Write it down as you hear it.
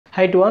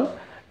Hi to all.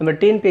 நம்ம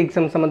TNP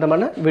exam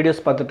சம்பந்தமான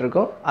videos பார்த்துட்டு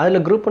இருக்கோம். அதுல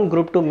group 1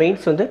 group 2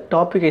 மெயின்ஸ் வந்து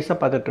டாபிக் வைஸா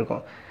பார்த்துட்டு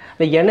இருக்கோம்.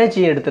 இந்த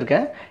எனர்ஜி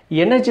எடுத்துர்க்கேன்.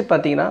 எனர்ஜி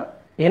பாத்தீங்கன்னா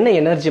என்ன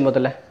எனர்ஜி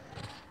முதல்ல?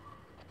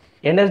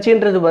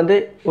 எனர்ஜின்றது வந்து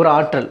ஒரு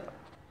ஆற்றல்.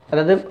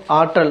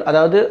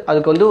 அதாவது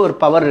அதுக்கு வந்து ஒரு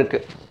பவர்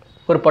இருக்கு.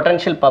 ஒரு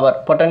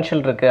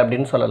பொட்டன்ஷியல் இருக்கு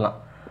அப்படினு சொல்லலாம்.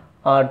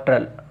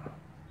 ஆற்றல்.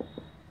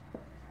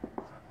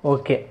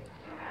 ஓகே.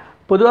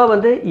 பொதுவா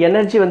வந்து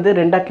எனர்ஜி வந்து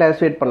ரெண்டா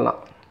கிளாசிஃபை பண்ணலாம்.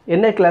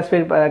 என்ன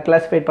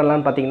கிளாசிஃபை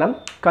பண்ணலாம்னு பாத்தீங்கன்னா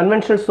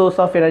கன்வென்ஷனல் சோர்ஸ்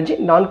ஆஃப் எனர்ஜி,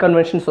 நான்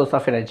கன்வென்ஷனல் சோர்ஸ்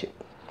ஆஃப் எனர்ஜி.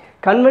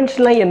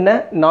 கன்வென்ஷனலா என்ன,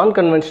 நான்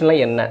கன்வென்ஷனலா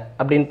என்ன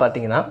அப்படினு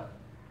பாத்தீங்கன்னா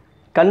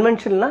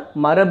கன்வென்ஷனல்னா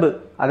மரபு,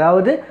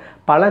 அதாவது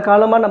பல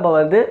காலமா நம்ம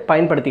வந்து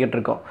பயன்படுத்திக்கிட்டு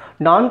இருக்கோம்.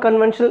 நான்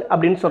கன்வென்ஷனல்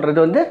அப்படினு சொல்றது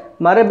வந்து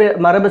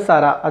மரபு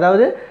சாரா,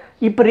 அதாவது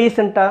இப்போ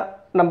ரீசன்ட்டா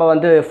நம்ம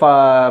வந்து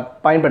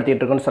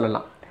பயன்படுத்திட்டு இருக்கோம்னு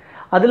சொல்லலாம்.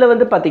 அதுல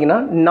வந்து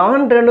பாத்தீங்கன்னா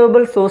நான்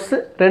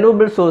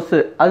ரெனியூவபிள் சோர்ஸ்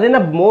அது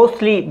என்ன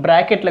மோஸ்ட்லி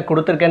பிராக்கெட்ல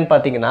கொடுத்திருக்கேன்னு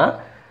பாத்தீங்கன்னா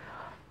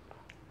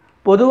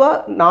பொதுவா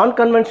நான்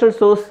கன்வென்ஷனல்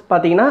சோர்ஸ்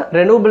பாத்தீங்கன்னா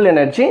ரெனியூவபிள்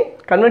எனர்ஜி,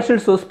 கன்வென்ஷனல்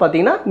சோர்ஸ்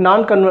பாத்தீங்கன்னா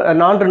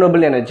நான்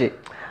ரெனியூவபிள் எனர்ஜி.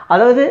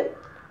 அதாவது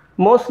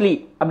மோஸ்ட்லி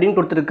அப்படினு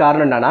கொடுத்திருக்க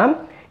காரணம் என்னன்னா,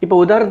 இப்போ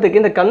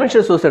உதாரணத்துக்கு இந்த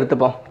கன்வென்ஷனல் சோர்ஸ்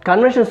எடுத்துப்போம்.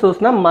 கன்வென்ஷனல்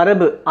சோர்ஸ்னா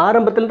மரபு,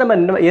 ஆரம்பத்துல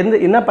நம்ம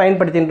என்ன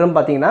பயன்படுத்தின்றோம்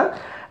பாத்தீங்கன்னா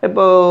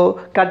இப்போ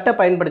கட்டை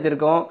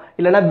பயன்படுத்தியிருக்கோம்,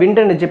 இல்லைனா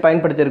விண்ட் எனர்ஜி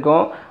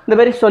பயன்படுத்தியிருக்கோம், இந்த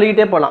மாதிரி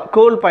சொல்லிக்கிட்டே போகலாம்.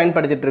 கோல்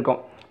பயன்படுத்திட்டு இருக்கோம்.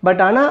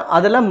 பட் ஆனால்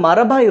அதெல்லாம்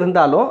மரபாக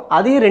இருந்தாலும்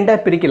அதையும் ரெண்டாக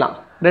பிரிக்கலாம்,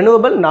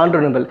 ரெனியூவபிள், நான்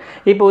ரெனியூவபிள்.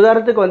 இப்போ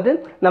உதாரணத்துக்கு வந்து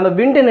நம்ம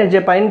விண்ட்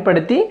எனர்ஜியை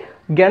பயன்படுத்தி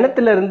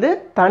கிணத்துலேருந்து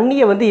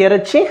தண்ணியை வந்து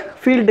இறைச்சி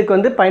ஃபீல்டுக்கு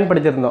வந்து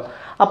பயன்படுத்தியிருந்தோம்.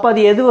 அப்போ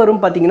அது எது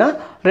வரும் பார்த்தீங்கன்னா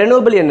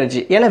ரெனியூவபிள்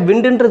எனர்ஜி. ஏன்னா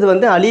விண்டுன்றது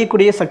வந்து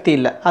அழியக்கூடிய சக்தி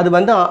இல்லை, அது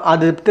வந்து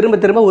அது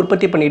திரும்ப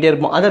உற்பத்தி பண்ணிக்கிட்டே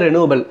இருக்கும், அது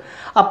ரெனியூவபிள்.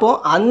 அப்போது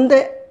அந்த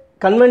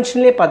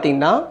கன்வென்ஷன்லேயே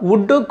பார்த்தீங்கன்னா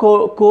வுட்டோ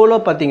கோலோ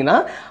பார்த்தீங்கன்னா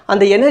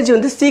அந்த எனர்ஜி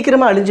வந்து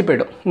சீக்கிரமாக அழிஞ்சு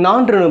போயிடும்,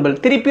 நான் ரெனியூவபிள்.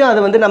 திருப்பியும்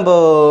அதை வந்து நம்ம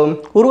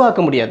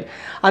உருவாக்க முடியாது.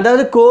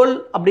 அதாவது கோல்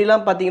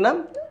அப்படிலாம் பார்த்தீங்கன்னா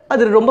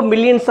அது ரொம்ப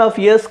மில்லியன்ஸ் ஆஃப்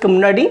இயர்ஸ்க்கு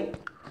முன்னாடி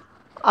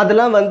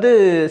அதெல்லாம் வந்து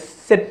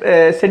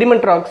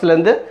செடிமெண்ட்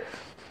ராக்ஸ்லேருந்து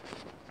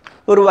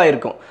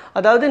உருவாயிருக்கும்.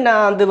 அதாவது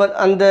நான்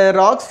அந்த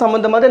ராக்ஸ்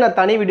சம்மந்தமாக நான்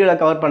தனி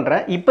வீடியோவில் கவர்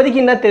பண்ணுறேன்.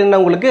 இப்போதைக்கு என்ன தெரியும்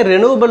உங்களுக்கு,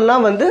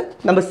 ரெனியூவபிள்னால் வந்து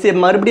நம்ம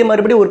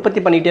மறுபடியும்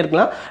உற்பத்தி பண்ணிகிட்டே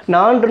இருக்கலாம்.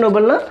 நான்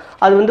ரெனியூவபிள்னால்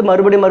அது வந்து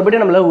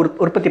மறுபடியும் நம்மளால்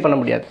உற்பத்தி பண்ண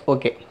முடியாது.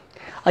 ஓகே,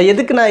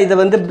 எதுக்கு நான் இதை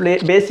வந்து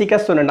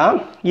பேசிக்காக சொன்னேன்னா,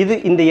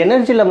 இந்த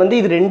எனர்ஜியில் வந்து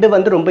இது ரெண்டு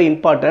வந்து ரொம்ப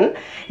இம்பார்ட்டன்ட்.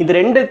 இது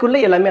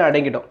ரெண்டுக்குள்ளே எல்லாமே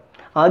அடங்கிடும்.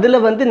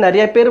 அதில் வந்து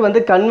நிறைய பேர் வந்து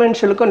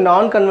கன்வென்ஷனுக்கும்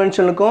நான்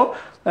கன்வென்ஷனுக்கும்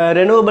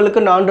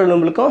ரெனியூவபிளுக்கும் நான்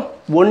ரெனியூவபிளுக்கும்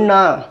ஒன்றா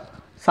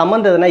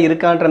சம்மந்தம் எதனா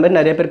இருக்கான்ற மாதிரி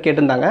நிறைய பேர்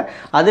கேட்டிருந்தாங்க.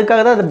 அதுக்காக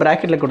தான் அது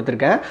ப்ராக்கெட்டில்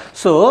கொடுத்துருக்கேன்.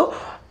 So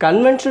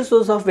conventional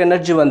source of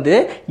energy வந்து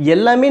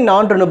எல்லாமே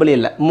நான் ரெனியூவபிள்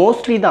இல்லை,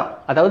 மோஸ்ட்லி தான்.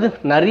 அதாவது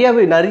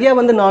நிறையா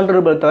வந்து நான்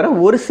ரெனியூவபிள் தவிர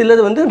ஒரு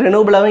சிலது வந்து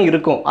ரெனியூவபிளாகவும்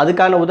இருக்கும்.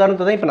 அதுக்கான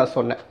உதாரணத்தை தான் இப்போ நான்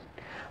சொன்னேன்.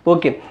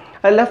 ஓகே,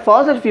 அதில்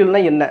ஃபாசல்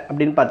ஃபியூல்னால் என்ன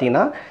அப்படின்னு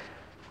பார்த்தீங்கன்னா,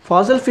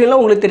 ஃபாசல் ஃபியூல்னால்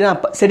உங்களுக்கு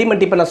தெரியும்,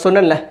 செடிமெண்ட் இப்போ நான்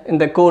சொன்னேன்ல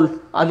இந்த கோல்,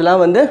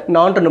 அதெல்லாம் வந்து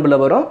நான்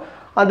ரெனியூவபிளில் வரும்.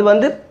 அது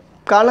வந்து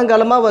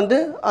காலங்காலமாக வந்து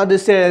அது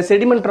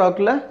செடிமெண்ட்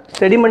ராக்கில்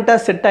செடிமெண்ட்டாக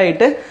செட்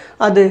ஆகிட்டு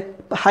அது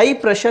ஹை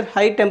ப்ரெஷர்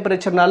ஹை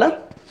டெம்பரேச்சர்னால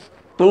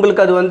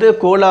உங்களுக்கு அது வந்து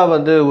கோலாக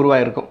வந்து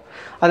உருவாயிருக்கும்.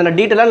 அதை நான்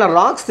டீட்டெயிலாக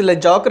ராக்ஸ் இல்லை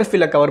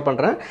ஜியோகிராஃபியில் கவர்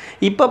பண்ணுறேன்.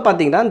 இப்போ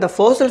பார்த்தீங்கன்னா இந்த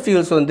ஃபாசல்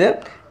ஃபியூல்ஸ் வந்து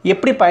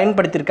எப்படி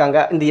பயன்படுத்தியிருக்காங்க,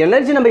 இந்த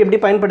எனர்ஜி நம்ம எப்படி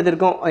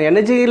பயன்படுத்தியிருக்கோம்,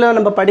 எனர்ஜியில்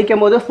நம்ம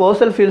படிக்கும் போது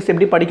ஃபாசல் ஃபியூல்ஸ்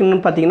எப்படி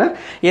படிக்கணும்னு பார்த்தீங்கன்னா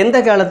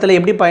எந்த காலத்தில்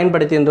எப்படி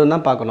பயன்படுத்தியிருந்தோம்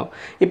தான் பார்க்கணும்.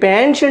 இப்போ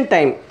ஏன்ஷியன்ட்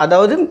டைம்,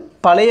 அதாவது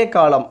பழைய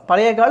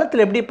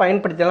காலத்தில் எப்படி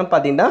பயன்படுத்தலாம்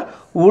பார்த்தீங்கன்னா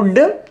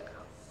வுட்டு,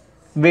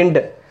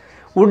 விண்டு.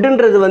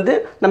 வுட்டுன்றது வந்து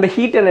நம்ம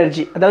ஹீட்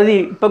எனர்ஜி, அதாவது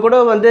இப்போ கூட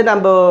வந்து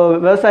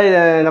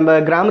நம்ம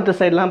கிராமத்து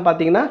சைட்லாம்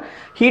பார்த்தீங்கன்னா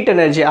ஹீட்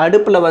எனர்ஜி,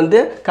 அடுப்பில் வந்து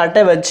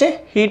கட்டை வச்சு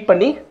ஹீட்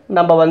பண்ணி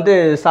நம்ம வந்து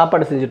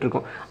சாப்பாடு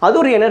செஞ்சிட்ருக்கோம். அது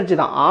ஒரு எனர்ஜி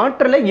தான்.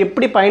 ஆற்றலை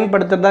எப்படி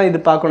பயன்படுத்துறது தான்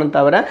இது பார்க்கணும்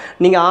தவிர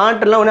நீங்கள்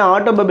ஆற்றலாம் ஒன்று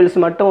ஆட்டோமொபைல்ஸ்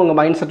மட்டும் உங்கள்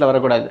மைண்ட் செட்டில்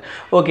வரக்கூடாது.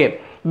 ஓகே,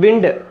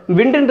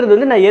 விண்டுன்றது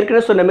வந்து நான்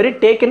ஏற்கனவே சொன்ன மாதிரி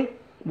டேக்கன்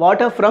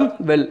வாட்டர் ஃப்ரம்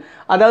வெல்.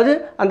 அதாவது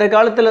அந்த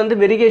காலத்தில் வந்து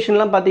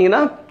வெரிகேஷன்லாம்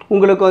பார்த்தீங்கன்னா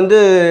உங்களுக்கு வந்து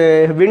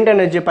விண்ட்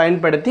எனர்ஜி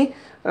பயன்படுத்தி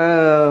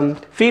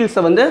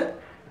ஃபீல்ட்ஸை வந்து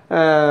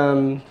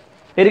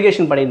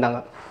இரிகேஷன் பண்ணியிருந்தாங்க.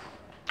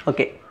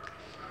 ஓகே,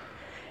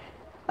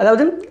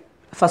 அதாவது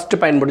first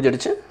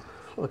பயன்படுத்திடுச்சு.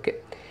 Okay,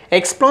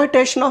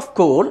 exploitation of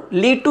goal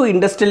lead to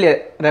industrial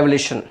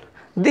revolution.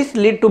 This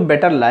lead to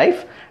better life,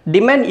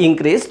 demand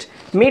increased,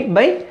 meet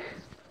by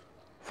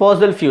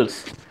Fasal fuels,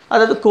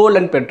 அதாவது கோல்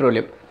அண்ட்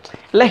பெட்ரோலியம்.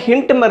 இல்லை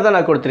ஹிண்ட் மாதிரி தான்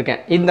நான்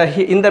கொடுத்துருக்கேன்.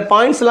 இந்த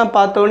பாயிண்ட்ஸ்லாம்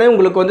பார்த்தோன்னே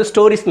உங்களுக்கு வந்து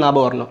ஸ்டோரிஸ்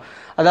ஞாபகம் வரணும்.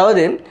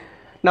 அதாவது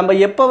நம்ம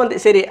எப்போ வந்து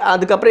சரி,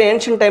 அதுக்கப்புறம்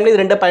ஏன்ஷியன்ட் டைமில் இது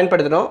ரெண்டை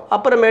பயன்படுத்தணும்.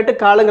 அப்புறமேட்டு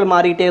காலங்கள்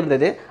மாறிக்கிட்டே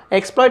இருந்தது.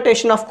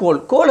 எக்ஸ்ப்ளாய்டேஷன் ஆஃப்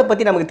கோலை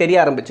பற்றி நமக்கு தெரிய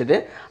ஆரம்பிச்சது.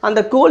 அந்த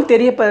கோல்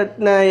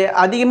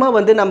அதிகமாக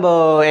வந்து நம்ம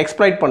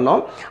எக்ஸ்ப்ளாய்ட்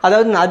பண்ணோம்,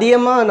 அதாவது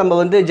அதிகமாக நம்ம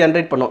வந்து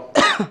ஜென்ரேட் பண்ணோம்.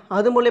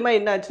 அது மூலயமா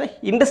என்ன ஆச்சுன்னா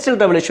இண்டஸ்ட்ரியல்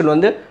ரெவல்யூஷன்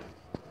வந்து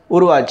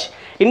உருவாச்சு.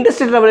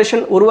 இண்டஸ்ட்ரியல்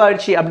ரெவல்யூஷன்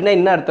உருவாச்சு அப்படின்னா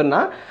என்ன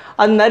அர்த்தம்னா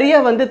அது நிறைய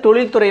வந்து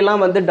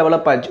தொழில்துறையெல்லாம் வந்து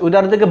டெவலப் ஆச்சு.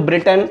 உதாரணத்துக்கு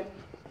பிரிட்டன்,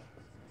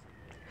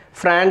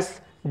 ஃப்ரான்ஸ்,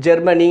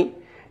 ஜெர்மனி,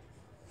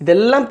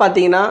 இதெல்லாம்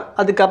பார்த்தீங்கன்னா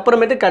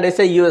அதுக்கப்புறமேட்டு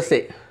கடைசியாக USA,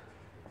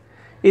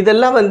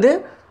 இதெல்லாம் வந்து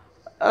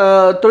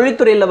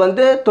தொழில்துறையில்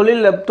வந்து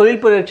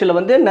தொழில் புரட்சியில்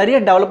வந்து நிறைய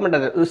டெவலப்மெண்ட்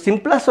ஆகுது.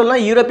 சிம்பிளாக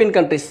சொல்லலாம் யூரோப்பியன்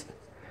கண்ட்ரிஸ்.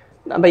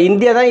 நம்ம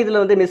இந்தியா தான் இதில்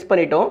வந்து மிஸ்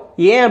பண்ணிட்டோம்.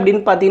 ஏன்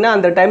அப்படின்னு பார்த்தீங்கன்னா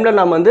அந்த டைமில்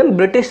நம்ம வந்து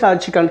பிரிட்டிஷ்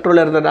ஆட்சி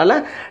கண்ட்ரோலில் இருந்ததுனால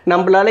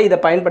நம்மளால் இதை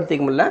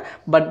பயன்படுத்திக்க முடியல.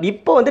 பட்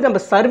இப்போ வந்து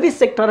நம்ம சர்வீஸ்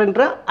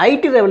செக்டர்ன்ற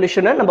ஐடி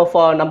ரெவல்யூஷனை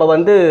நம்ம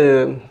வந்து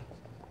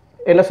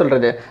என்ன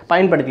சொல்கிறது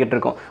பயன்படுத்திக்கிட்டு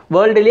இருக்கோம்.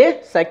 வேர்ல்டுலேயே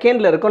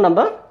செகண்டில் இருக்கோம்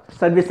நம்ம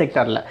சர்வீஸ்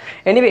செக்டரில்.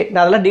 எனிவே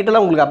நான் அதெல்லாம்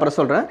டீட்டெயிலாக உங்களுக்கு அப்புறம்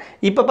சொல்கிறேன்.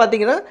 இப்போ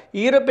பார்த்தீங்கன்னா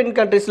யூரோப்பியன்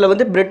கண்ட்ரீஸில்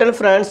வந்து பிரிட்டன்,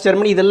 ஃப்ரான்ஸ்,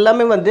 ஜெர்மனி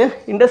இதெல்லாமே வந்து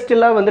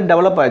இண்டஸ்ட்ரியலாக வந்து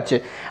டெவலப் ஆச்சு.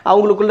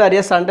 அவங்களுக்குள்ள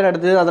நிறைய சண்டை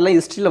நடந்தது, அதெல்லாம்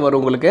ஹிஸ்ட்ரியில் வரும்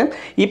உங்களுக்கு.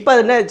 இப்போ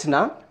அது என்ன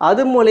ஆச்சுன்னா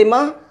அது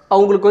மூலயமா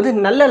அவங்களுக்கு வந்து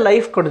நல்ல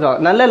லைஃப்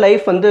கொடுத்தாங்க, நல்ல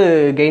லைஃப் வந்து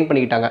கெயின்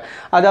பண்ணிக்கிட்டாங்க.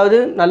 அதாவது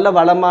நல்ல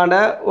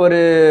வளமான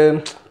ஒரு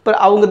இப்போ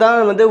அவங்க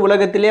தான் வந்து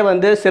உலகத்திலே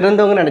வந்து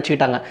சிறந்தவங்கன்னு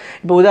நினச்சிக்கிட்டாங்க.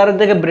 இப்போ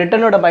உதாரணத்துக்கு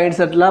பிரிட்டனோட மைண்ட்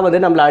செட்லாம் வந்து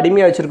நம்மளை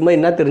அடிமையாக வச்சுருக்கும்போது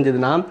என்ன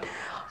தெரிஞ்சதுன்னா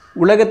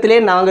உலகத்திலே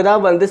நாங்கள்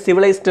தான் வந்து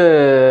சிவிலைஸ்டு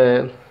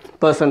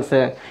பர்சன்ஸு,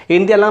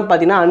 இந்தியாலாம்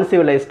பார்த்தீங்கன்னா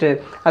அன்சிவிலைஸ்டு,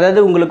 அதாவது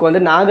உங்களுக்கு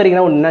வந்து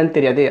நாகரிகம்னா என்னன்னு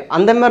தெரியாது,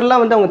 அந்த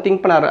மாதிரிலாம் வந்து அவங்க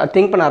திங்க்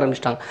பண்ண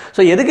ஆரம்பிச்சிட்டாங்க.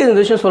 ஸோ எதுக்கு இந்த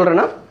விஷயம்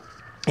சொல்கிறேன்னா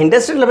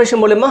இண்டஸ்ட்ரியல்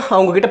ரெவல்யூஷன் மூலமா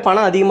அவங்கக்கிட்ட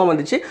பணம் அதிகமாக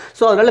வந்துச்சு.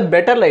 ஸோ அதனால்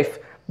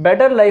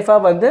பெட்டர்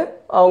லைஃபாக வந்து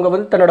அவங்க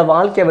வந்து தன்னோட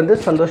வாழ்க்கையை வந்து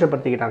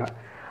சந்தோஷப்படுத்திக்கிட்டாங்க.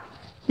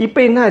 இப்போ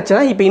என்ன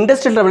ஆச்சுன்னா இப்போ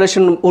இண்டஸ்ட்ரியல்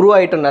ரெவல்யூஷன்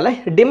உருவாயிட்டனால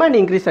டிமாண்ட்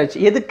இன்க்ரீஸ் ஆச்சு.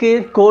 எதுக்கு?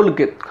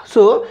 கோலுக்கு.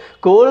 ஸோ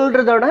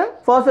கோல்ன்றதோட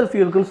ஃபாசல்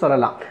ஃபியூலுக்குன்னு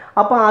சொல்லலாம்.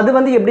 அப்போ அது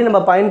வந்து எப்படி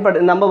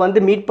நம்ம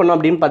வந்து மீட் பண்ணோம்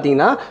அப்படின்னு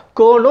பார்த்தீங்கன்னா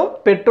கோலும்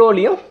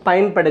பெட்ரோலையும்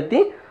பயன்படுத்தி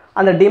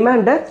அந்த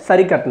டிமாண்டை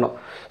சரி கட்டணும்.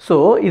 ஸோ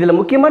இதில்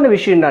முக்கியமான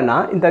விஷயம் என்னென்னா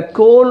இந்த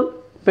கோல்,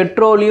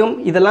 பெட்ரோலியம்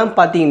இதெல்லாம்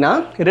பார்த்தீங்கன்னா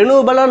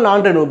ரெனியூவபிளா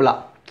நான் ரெனியூவபிளா?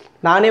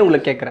 நானே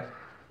உங்களுக்கு கேட்குறேன்,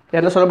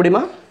 யாரெல்லாம் சொல்ல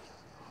முடியுமா?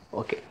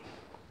 ஓகே,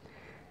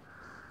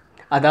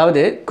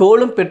 அதாவது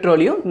கோலும்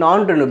பெட்ரோலியம்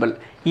நான் ரெனியூவபிள்.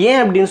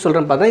 ஏன் அப்படின்னு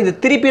சொல்கிறேன்னு பார்த்தா இது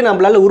திருப்பி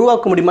நம்மளால்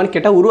உருவாக்க முடியுமான்னு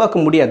கேட்டால் உருவாக்க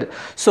முடியாது.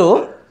 ஸோ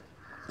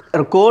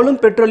கோலும்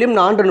பெட்ரோலியம்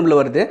நான் ரெனியூவபிள்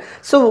வருது.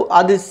 ஸோ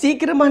அது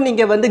சீக்கிரமாக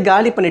நீங்கள் வந்து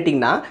காலி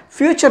பண்ணிட்டீங்கன்னா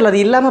ஃப்யூச்சரில் அது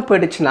இல்லாமல்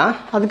போயிடுச்சுன்னா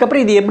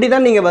அதுக்கப்புறம் இது எப்படி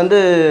தான் நீங்கள் வந்து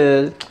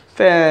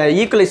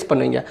ஈக்குவலைஸ்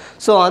பண்ணுவீங்க?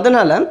 ஸோ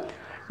அதனால்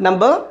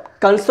நம்ம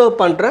கன்சர்வ்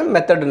பண்ணுற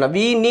மெத்தடுனா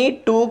we need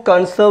to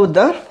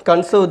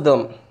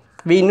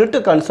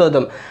conserve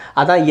them.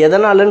 அதான்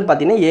எதனாலன்னு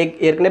பார்த்தீங்கன்னா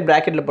ஏற்கனவே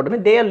ப்ராக்கெட்டில் போட்டுமே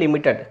தே ஆர்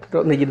லிமிட்டட்.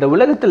 இந்த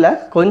உலகத்தில்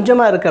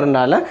கொஞ்சமாக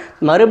இருக்கிறதுனால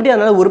மறுபடியும்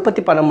அதனால்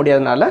உற்பத்தி பண்ண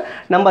முடியாதனால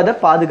நம்ம அதை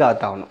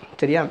பாதுகாத்தாகணும்.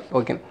 சரியா?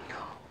 ஓகே,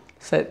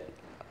 சரி,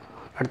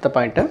 அடுத்த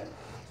point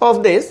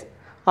of this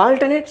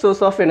alternate source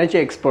of energy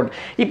explore.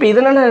 இப்போ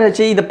இதனால்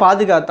நினச்சி இதை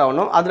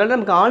பாதுகாத்தாகணும், அதனால்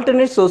நமக்கு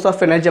ஆல்டர்னேட் சோர்ஸ்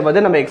ஆஃப் எனர்ஜியை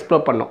வந்து நம்ம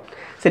எக்ஸ்ப்ளோர் பண்ணோம்.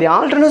 சரி,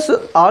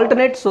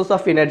 ஆல்டர்னேட் சோர்ஸ்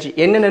ஆஃப் எனர்ஜி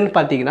என்னென்னு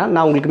பார்த்தீங்கன்னா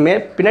நான் உங்களுக்கு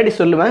பின்னாடி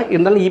சொல்லுவேன்.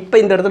 இருந்தாலும் இப்போ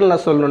இந்த இடத்துல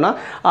நான் சொல்லணும்னா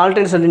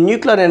ஆல்டர்னேட்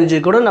நியூக்ளியர் எனர்ஜி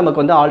கூட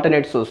நமக்கு வந்து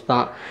ஆல்டர்னேட் சோர்ஸ்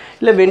தான்.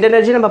 இல்லை விண்ட்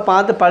எனர்ஜி நம்ம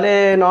பார்த்து பழைய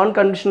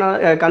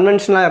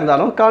கன்வென்ஷனாக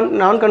இருந்தாலும்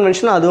நான்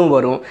கன்வென்ஷனாக அதுவும்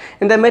வரும்.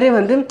 இந்தமாரி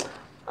வந்து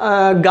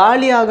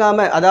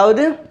காலியாகாமல்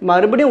அதாவது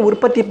மறுபடியும்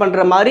உற்பத்தி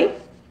பண்ணுற மாதிரி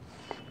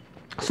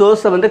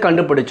சோர்ஸை வந்து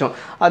கண்டுபிடிச்சோம்.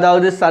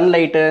 அதாவது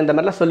சன்லைட்டு இந்த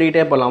மாதிரிலாம்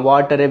சொல்லிக்கிட்டே போகலாம்,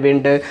 வாட்டரு,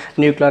 விண்டு,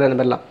 நியூக்ளியர் இந்த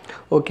மாதிரிலாம்.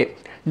 Okay,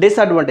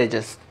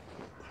 disadvantages.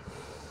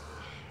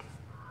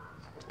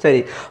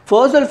 சரி,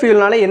 ஃபோசல்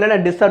ஃபியூல்னால என்னென்ன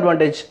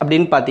டிஸ்அட்வான்டேஜ்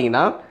அப்படின்னு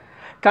பார்த்தீங்கன்னா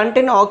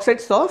contain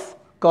oxides of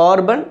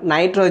carbon,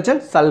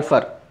 nitrogen,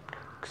 sulphur.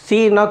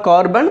 சினா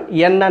carbon,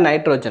 என்னா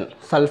நைட்ரோஜன்,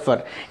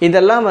 சல்ஃபர்.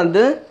 இதெல்லாம்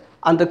வந்து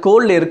அந்த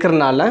கோலில்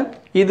இருக்கிறனால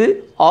இது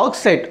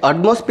ஆக்சைட்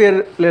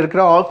அட்மாஸ்பியரில்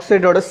இருக்கிற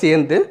ஆக்சைடோடு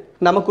சேர்ந்து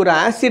நமக்கு ஒரு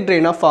ஆசிட்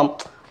ரெயினாக ஃபார்ம்.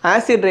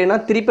 ஆசிட்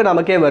ரெயினாக திருப்பி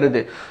நமக்கே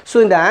வருது. ஸோ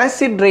இந்த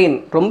ஆசிட் ரெயின்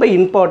ரொம்ப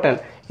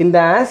இம்பார்ட்டன்ட். இந்த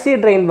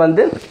ஆசிட் ரெயின்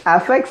வந்து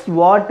அஃபெக்ட்ஸ்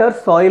வாட்டர்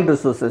சாயில்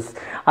ரிசோர்ஸஸ்.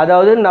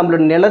 அதாவது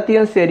நம்மளோட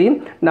நிலத்தையும் சரி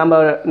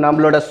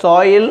நம்மளோட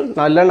சாயில்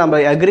இல்லை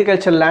நம்ம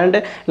அக்ரிகல்ச்சர் லேண்டு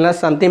இல்லை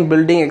சம்திங்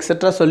பில்டிங்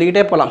எக்ஸெட்ரா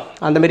சொல்லிக்கிட்டே போகலாம்,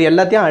 அந்தமாரி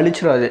எல்லாத்தையும்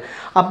அழிச்சிடாது.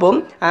 அப்போது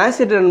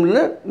ஆசிட் ரெயின்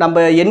வந்து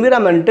நம்ம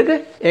என்விரான்மெண்ட்டுக்கு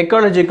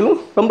எக்காலஜிக்கலும்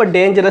ரொம்ப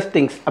டேஞ்சரஸ்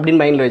திங்ஸ்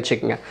அப்படின்னு மைண்டில்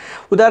வச்சுக்கோங்க.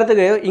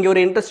 உதாரணத்துக்கு இங்கே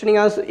ஒரு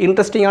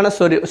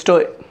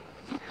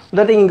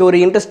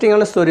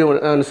இன்ட்ரெஸ்டிங்கான ஸ்டோரி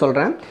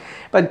சொல்கிறேன்.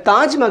 இப்போ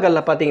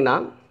தாஜ்மஹாலில் பார்த்தீங்கன்னா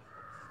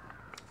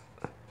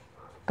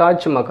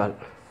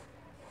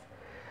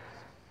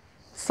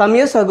சம்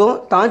இயர்ஸ் ஆகும்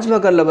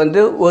தாஜ்மஹாலில்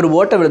வந்து ஒரு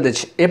ஓட்டை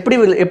விழுந்துச்சு.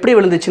 எப்படி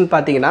விழுந்துச்சுன்னு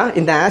பார்த்தீங்கன்னா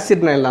இந்த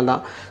ஆசிட் ரெயின்லாம்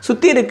தான்.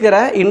 சுற்றி இருக்கிற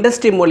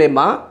இண்டஸ்ட்ரி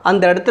மூலயமா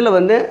அந்த இடத்துல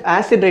வந்து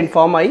ஆசிட் ரெயின்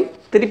ஃபார்ம் ஆகி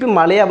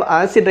திருப்பி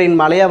ஆசிட் ரெயின்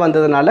மழையாக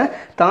வந்ததுனால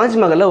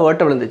தாஜ்மஹாலில்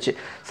ஓட்டை விழுந்துச்சு.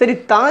 சரி,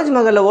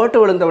 தாஜ்மஹாலில் ஓட்டை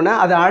விழுந்தோடனே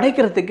அதை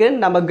அடைக்கிறதுக்கு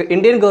நம்ம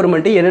இந்தியன்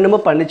கவர்மெண்ட்டு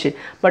என்னென்னமோ பண்ணுச்சு.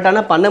 பட்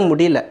ஆனால் பண்ண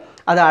முடியல,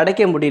 அதை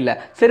அடைக்க முடியல.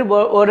 சரி,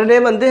 உடனே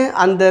வந்து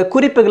அந்த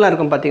குறிப்புகள்லாம்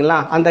இருக்கும் பார்த்தீங்களா,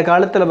 அந்த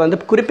காலத்தில் வந்து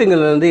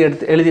குறிப்புகள் வந்து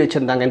எழுதி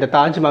வச்சுருந்தாங்க, இந்த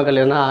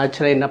தாஜ்மஹால் என்ன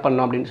ஆச்சுன்னா என்ன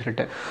பண்ணோம் அப்படின்னு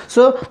சொல்லிட்டு.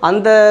 ஸோ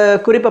அந்த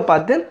குறிப்பை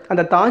பார்த்து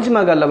அந்த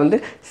தாஜ்மஹாலில் வந்து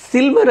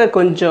சில்வரை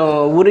கொஞ்சம்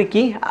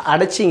உருக்கி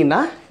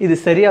அடைச்சிங்கன்னா இது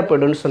சரியாக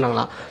போய்டும்னு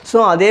சொன்னாங்களாம். ஸோ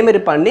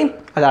அதேமாரி பண்ணி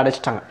அதை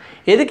அடைச்சிட்டாங்க.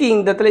 எதுக்கு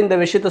இந்த இடத்துல இந்த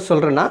விஷயத்த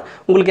சொல்கிறேன்னா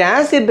உங்களுக்கு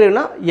ஆசிட்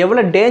ரெயின்னா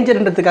எவ்வளோ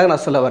டேஞ்சர்ன்றதுக்காக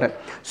நான் சொல்ல வரேன்.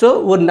 ஸோ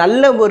ஒரு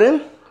நல்ல ஒரு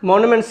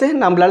மோனுமெண்ட்ஸு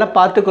நம்மளால்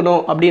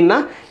பார்த்துக்கணும் அப்படின்னா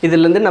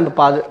இதிலேருந்து நம்ம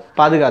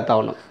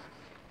பாதுகாத்தாகணும்.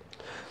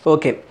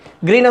 ஓகே,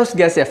 க்ரீன் ஹவுஸ்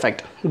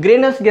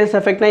கேஸ்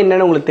எஃபெக்ட்னால்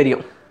என்னென்னு உங்களுக்கு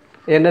தெரியும்.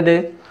 என்னது?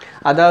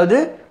 அதாவது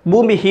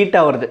பூமி ஹீட்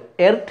ஆகிறது,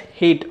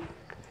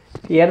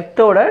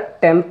 எர்த்தோட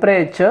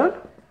டெம்பரேச்சர்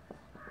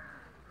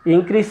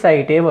இன்க்ரீஸ்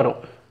ஆகிட்டே வரும்.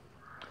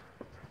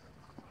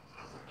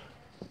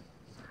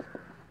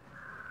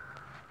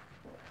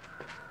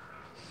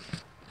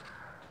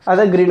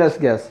 அதான் க்ரீன்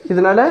கேஸ்.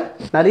 இதனால்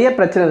நிறைய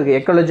பிரச்சனை இருக்குது,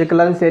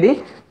 எக்கோலஜிக்கலாகவும் சரி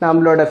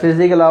நம்மளோட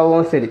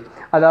ஃபிசிக்கலாகவும் சரி.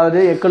 அதாவது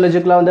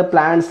எக்கோலஜிக்கலாக வந்து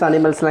பிளான்ட்ஸ்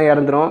அனிமல்ஸ்லாம்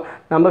இறந்துடும்.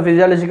 நம்ம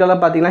ஃபிசியாலஜிக்கலாக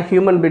பார்த்திங்கன்னா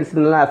ஹியூமன்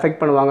பீயிங்ஸ்லாம்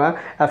அஃபெக்ட் பண்ணுவாங்க,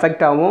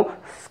 அஃபெக்ட் ஆகும்,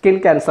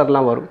 ஸ்கின்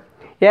கேன்சர்லாம் வரும்.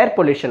 ஏர்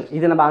பொல்யூஷன்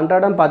இது நம்ம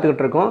அன்றாடம்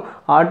பார்த்துக்கிட்டு இருக்கோம்.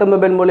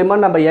 ஆட்டோமொபைல் மூலிமா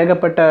நம்ம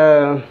ஏகப்பட்ட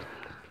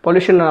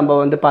பொல்யூஷனை நம்ம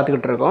வந்து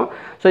பார்த்துக்கிட்டு இருக்கோம்.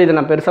 ஸோ இதை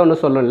நான் பெருசாக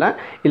ஒன்றும் சொல்லலை.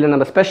 இல்லை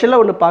நம்ம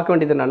ஸ்பெஷலாக ஒன்று பார்க்க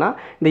வேண்டியது என்னென்னா,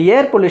 இந்த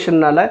ஏர்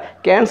பொல்யூஷனால்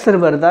கேன்சர்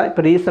வருதா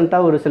இப்போ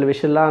ரீசெண்டாக ஒரு சில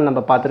விஷயம்லாம்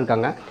நம்ம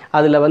பார்த்துருக்காங்க.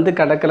 அதில் வந்து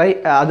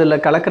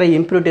கலக்கிற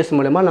இம்ப்யூரிட்டிஸ்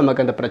மூலிமா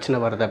நமக்கு அந்த பிரச்சனை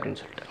வருது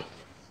அப்படின்னு சொல்லிட்டு.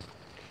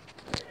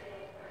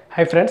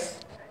 ஹை ஃப்ரெண்ட்ஸ்,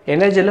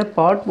 எனர்ஜியில்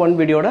பார்ட் 1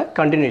 வீடியோட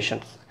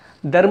continuations.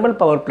 Thermal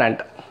power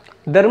plant.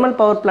 Thermal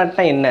power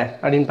பிளான்ட்னா என்ன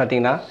அப்படின்னு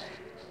பார்த்தீங்கன்னா,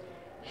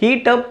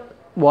 heat up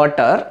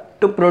water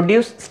to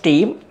produce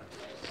steam,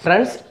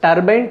 runs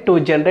turbine to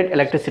generate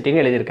electricity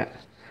ன்னு எழுதியிருக்கேன்.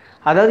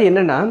 அதாவது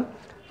என்னென்னா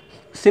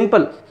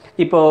சிம்பிள்.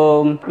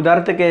 இப்போது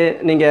உதாரணத்துக்கு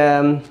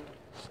நீங்கள்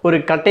ஒரு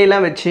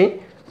கட்டையெல்லாம் வச்சு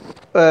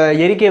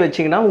எரிக்கை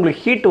வச்சிங்கன்னா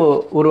உங்களுக்கு ஹீட்டு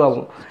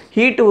உருவாகும்.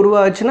 ஹீட்டு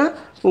உருவாச்சுன்னா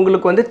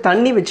உங்களுக்கு வந்து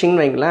தண்ணி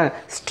வச்சிங்கன்னு வைங்களேன்,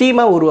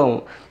 ஸ்டீமாக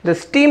உருவாகும். இந்த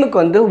ஸ்டீமுக்கு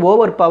வந்து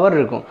ஓவர் பவர்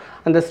இருக்கும்.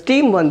 அந்த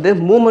ஸ்டீம் வந்து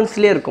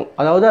மூமெண்ட்ஸ்லேயே இருக்கும்.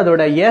 அதாவது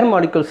அதோட ஏர்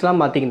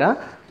மாலிகுல்ஸ்லாம் பார்த்திங்கன்னா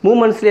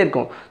மூமெண்ட்ஸ்லேயே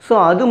இருக்கும். ஸோ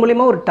அது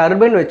மூலிமா ஒரு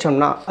டர்பைன்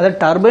வச்சோம்னா, அதாவது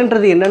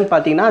டர்பைன்றது என்னென்னு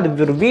பார்த்தீங்கன்னா அது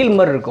ஒரு வீல்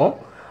மாதிரி இருக்கும்.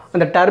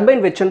 அந்த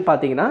டர்பைன் வச்சோன்னு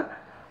பார்த்தீங்கன்னா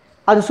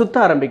அது சுற்ற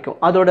ஆரம்பிக்கும்.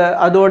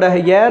 அதோட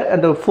ஏர்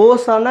அந்த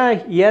ஃபோர்ஸான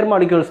ஏர்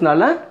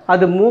மாலிகுல்ஸ்னால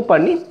அது மூவ்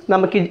பண்ணி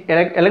நமக்கு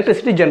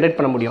எலக்ட்ரிசிட்டி ஜென்ரேட்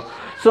பண்ண முடியும்.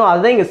 ஸோ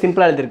அதுதான் இங்கே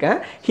சிம்பிளாக எழுதியிருக்கேன்.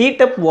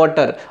 ஹீட் அப்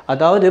வாட்டர்.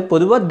 அதாவது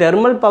பொதுவாக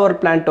தெர்மல் பவர்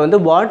பிளான்ட் வந்து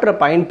வாட்டரை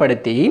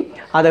பயன்படுத்தி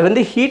அதை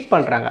வந்து ஹீட்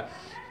பண்ணுறாங்க.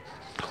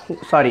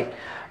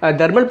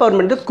 தெர்மல் பவர்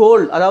வந்து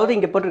கோல், அதாவது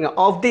இங்கே போட்டிருக்கேன்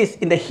ஆஃப் திஸ்.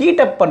 இந்த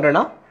ஹீட் அப்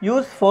பண்ணுறேன்னா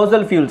யூஸ்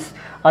ஃபோசல் ஃபியூல்ஸ்,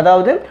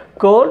 அதாவது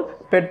கோல்,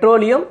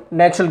 பெட்ரோலியம்,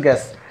 நேச்சுரல்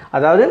கேஸ்.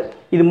 அதாவது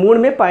இது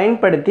மூணுமே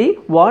பயன்படுத்தி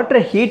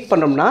வாட்டரை ஹீட்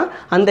பண்ணோம்னா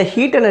அந்த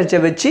ஹீட் எனர்ஜியை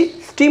வச்சு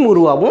ஸ்டீம்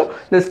உருவாகும்.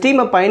 இந்த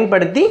ஸ்டீமை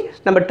பயன்படுத்தி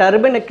நம்ம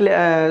டர்பைனை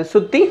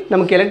சுற்றி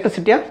நமக்கு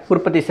எலக்ட்ரிசிட்டியாக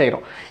உற்பத்தி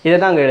செய்கிறோம். இதை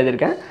தான் அங்கே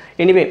எழுதியிருக்கேன்.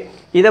 எனிவே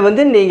இதை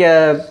வந்து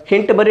நீங்கள்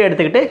ஹிண்ட் மாதிரி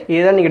எடுத்துக்கிட்டு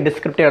இதை தான் நீங்கள்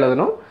டிஸ்கிரிப்டிவ்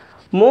எழுதணும்.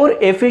 More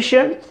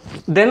efficient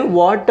then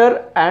water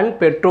and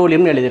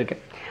பெட்ரோலியம்னு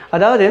எழுதியிருக்கேன்.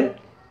 அதாவது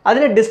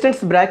அதில் டிஸ்டன்ஸ்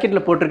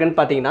ப்ராக்கெட்டில் போட்டிருக்கேன்னு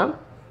பார்த்தீங்கன்னா,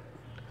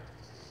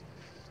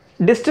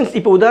 டிஸ்டன்ஸ்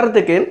இப்போ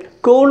உதாரணத்துக்கு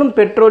கோலும்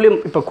பெட்ரோலியம்,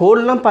 இப்போ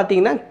கோல்லாம்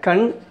பார்த்தீங்கன்னா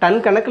டன்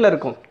கணக்கில்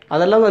இருக்கும்.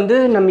 அதெல்லாம் வந்து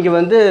நமக்கு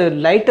வந்து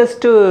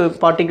லைட்டஸ்ட்டு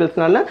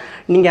பார்ட்டிகல்ஸ்னால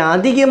நீங்கள்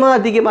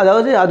அதிகமாக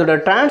அதாவது அதோட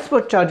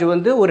டிரான்ஸ்போர்ட் சார்ஜ்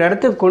வந்து ஒரு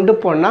இடத்துக்கு கொண்டு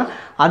போனால்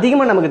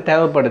அதிகமாக நமக்கு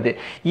தேவைப்படுது.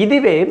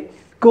 இதுவே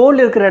கோல்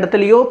இருக்கிற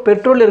இடத்துலையோ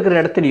பெட்ரோல் இருக்கிற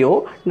இடத்துலையோ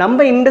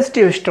நம்ம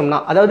இண்டஸ்ட்ரி வச்சிட்டோம்னா,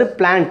 அதாவது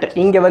பிளான்ட்,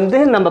 இங்கே வந்து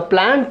நம்ம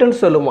பிளான்ட்டுன்னு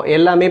சொல்லுவோம்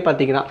எல்லாமே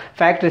பார்த்தீங்கன்னா,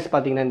 ஃபேக்ட்ரிஸ்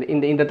பார்த்தீங்கன்னா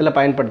இந்த இடத்துல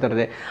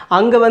பயன்படுத்துறது.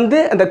 அங்கே வந்து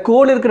அந்த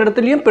கோல் இருக்கிற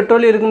இடத்துலையும்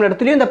பெட்ரோல் இருக்கிற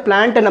இடத்துலையும் இந்த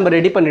பிளான்ட்டை நம்ம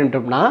ரெடி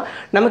பண்ணிட்டோம்னா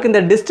நமக்கு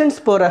இந்த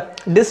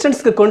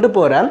டிஸ்டன்ஸ்க்கு கொண்டு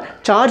போகிற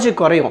சார்ஜ்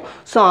குறையும்.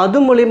 ஸோ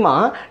அது மூலிமா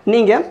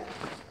நீங்கள்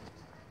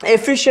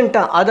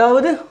எஃபிஷியண்ட்டாக,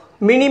 அதாவது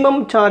மினிமம்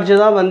சார்ஜ்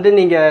தான் வந்து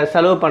நீங்கள்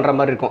செலவு பண்ணுற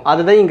மாதிரி இருக்கும்.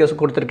 அதுதான் இங்கே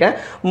கொடுத்துருக்கேன்.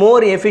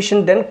 More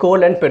efficient then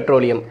goal and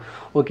petroleum.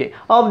 Okay,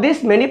 of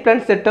this many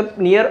plant setup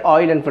near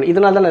oil and full.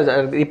 இதனால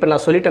தான் இப்போ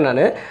நான் சொல்லிட்டேன்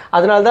நான்.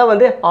 அதனால தான்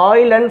வந்து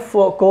ஆயில் அண்ட்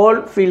கோல்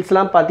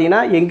ஃபீல்ட்ஸ்லாம்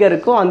பார்த்தீங்கன்னா எங்கே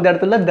இருக்கோ அந்த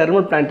இடத்துல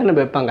தெர்மல் பிளான்ட்டை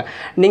நம்ம வைப்பாங்க.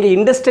 நீங்கள்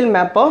இண்டஸ்ட்ரியல்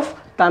மேப் ஆஃப்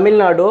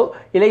தமிழ்நாடோ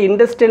இல்லை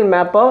இண்டஸ்ட்ரியல்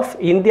மேப் ஆஃப்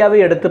இந்தியாவை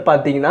எடுத்து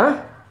பார்த்தீங்கன்னா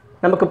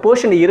நமக்கு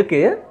போர்ஷன்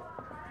இருக்குது,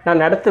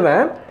 நான்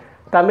நடத்துவேன்.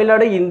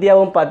 தமிழ்நாடு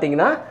இந்தியாவும்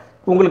பார்த்தீங்கன்னா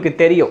உங்களுக்கு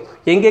தெரியும்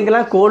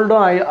எங்கெங்கெல்லாம்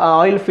கோல்டும்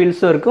ஆயில்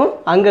ஃபீல்ட்ஸும் இருக்கும்,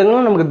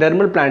 அங்கெல்லாம் நமக்கு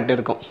தெர்மல் பிளான்ட்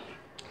இருக்கும்.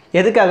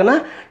 எதுக்காகனா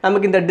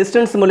நமக்கு இந்த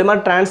டிஸ்டன்ஸ் மூலிமா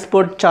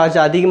டிரான்ஸ்போர்ட் சார்ஜ்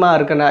அதிகமாக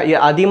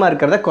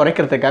இருக்கிறத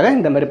குறைக்கிறதுக்காக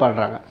இந்த மாதிரி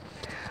பண்ணுறாங்க.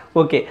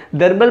 ஓகே,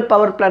 தெர்மல்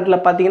பவர்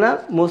பிளான்ட்டில் பார்த்தீங்கன்னா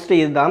மோஸ்ட்லி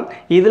இதுதான்.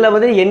 இதில்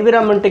வந்து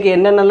என்விரான்மெண்ட்டுக்கு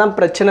என்னென்னலாம்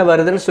பிரச்சனை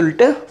வருதுன்னு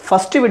சொல்லிட்டு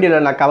ஃபஸ்ட்டு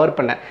வீடியோவில் நான் கவர்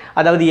பண்ணேன்.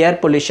 அதாவது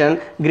air pollution,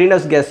 green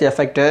case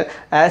effect,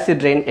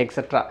 acid rain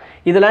etcetera.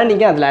 இதெல்லாம்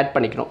நீங்கள் அதில் ஆட்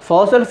பண்ணிக்கணும்.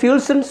 ஃபாசல்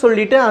ஃபியூல்ஸ்ன்னு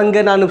சொல்லிட்டு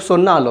அங்கே நான்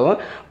சொன்னாலும்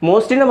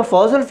மோஸ்ட்லி நம்ம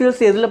ஃபாசல்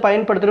ஃபியூல்ஸ் எதில்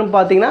பயன்படுத்துகிறோம்னு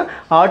பார்த்தீங்கன்னா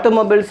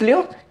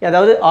ஆட்டோமொபைல்ஸ்லையும்,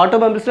 அதாவது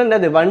ஆட்டோமொபைல்ஸில்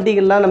இந்த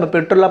வண்டிகள்லாம் நம்ம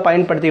பெட்ரோலாக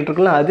பயன்படுத்திகிட்டு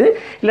இருக்கலாம், அது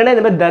இல்லைன்னா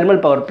இந்த மாதிரி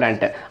தெர்மல் பவர்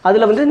பிளான்ட்டு.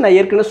 அதில் வந்து நான்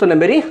ஏற்கனவே சொன்ன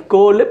மாதிரி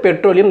கோல்,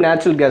 பெட்ரோலியம்,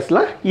 நேச்சுரல்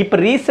கேஸ்லாம் இப்போ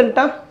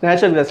ரீசெண்டாக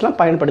நேச்சுரல் கேஸ்லாம்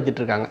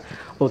பயன்படுத்திகிட்டு இருக்காங்க.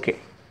 ஓகே,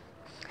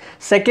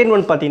 செகண்ட்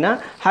ஒன் பார்த்தீங்கன்னா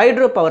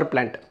ஹைட்ரோ பவர்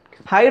பிளான்ட்.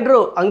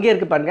 ஹைட்ரோ அங்கே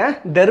இருக்குது பாருங்கள்.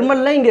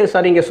 தெர்மல்லாம்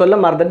இங்கே சொல்ல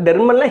மறந்துட்டு,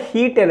 டெர்மல்லாம்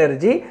ஹீட்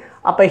எனர்ஜி.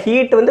 அப்போ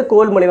ஹீட் வந்து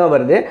கோல் மூலிமா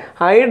வருது.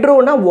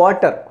 ஹைட்ரோனா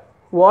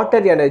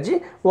வாட்டர் எனர்ஜி.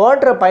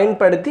 வாட்டரை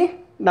பயன்படுத்தி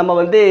நம்ம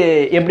வந்து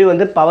எப்படி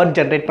வந்து பவர்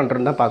ஜென்ரேட்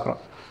பண்ணுறோன்னு தான் பார்க்குறோம்.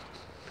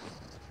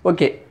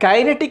 Okay,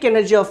 kinetic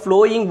energy of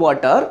flowing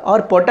water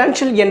R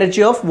potential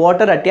energy of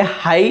water at a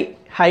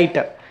height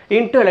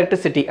into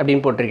electricity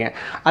அப்படின்னு போட்டிருக்கேன்.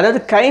 அதாவது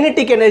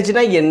கைனட்டிக்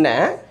எனர்ஜினா என்ன,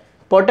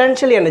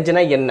 பொட்டன்ஷியல்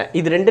எனர்ஜினா என்ன,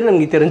 இது ரெண்டும்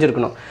நமக்கு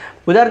தெரிஞ்சிருக்கணும்.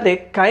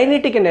 உதாரணத்துக்கு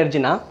கைனட்டிக்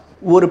எனர்ஜினா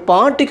ஒரு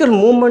பார்ட்டிக்கல்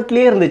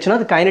மூவ்மெண்ட்லேயே இருந்துச்சுன்னா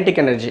அது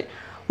கைனட்டிக் எனர்ஜி.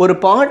 ஒரு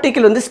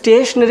பார்ட்டிக்கிள் வந்து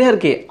ஸ்டேஷ்னரியாக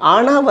இருக்குது,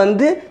 ஆனால்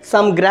வந்து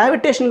சம்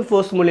கிராவிடேஷனல்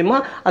ஃபோர்ஸ் மூலிமா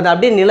அது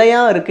அப்படியே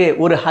நிலையாக இருக்குது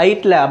ஒரு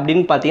ஹைட்டில்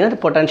அப்படின்னு பார்த்தீங்கன்னா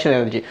அது பொட்டன்ஷியல்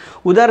எனர்ஜி.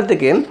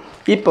 உதாரணத்துக்கு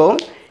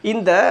இப்போது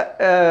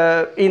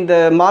இந்த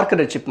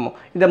மார்க்கர் வச்சுப்போம்.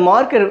 இந்த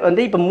மார்க்கர்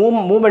வந்து இப்போ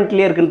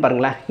மூமெண்ட்லேயே இருக்குதுன்னு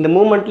பாருங்களேன். இந்த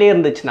மூமெண்ட்லேயே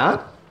இருந்துச்சுன்னா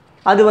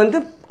அது வந்து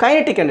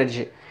கைனடிக்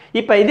எனர்ஜி.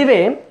 இப்போ இதுவே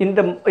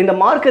இந்த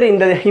மார்க்கர்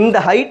இந்த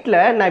ஹைட்டில்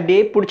நான்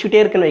இப்படியே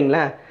பிடிச்சிக்கிட்டே இருக்குன்னு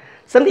வைங்களேன்,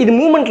 இது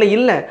மூமெண்ட்டில்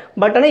இல்லை,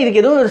 பட் ஆனால்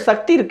இதுக்கு ஏதோ ஒரு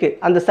சக்தி இருக்குது,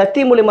 அந்த சக்தி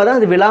மூலிமா தான்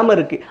அது விழாமல்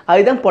இருக்குது,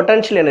 அதுதான்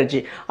பொட்டன்ஷியல் எனர்ஜி.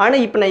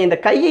 ஆனால் இப்போ நான் இந்த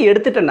கையை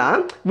எடுத்துட்டேன்னா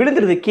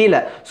விழுந்துருது கீழே.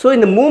 ஸோ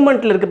இந்த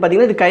மூமெண்ட்டில் இருக்குது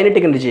பார்த்தீங்கன்னா இது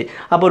கைனடிக் எனர்ஜி.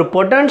 அப்போ ஒரு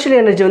பொட்டன்ஷியல்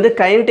எனர்ஜி வந்து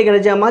கைனடிக்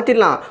எனர்ஜியாக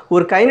மாற்றிடலாம்,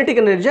 ஒரு கைனடிக்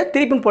எனர்ஜியாக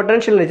திருப்பி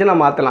பொட்டன்ஷியல் எனர்ஜியாக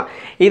நான் மாற்றலாம்.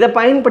 இதை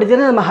பயன்படுத்தி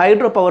தான் நம்ம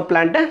ஹைட்ரோ பவர்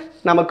பிளான்ட்டை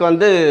நமக்கு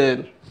வந்து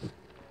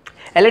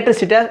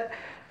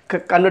எலக்ட்ரிசிட்டியாக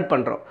கன்வெர்ட்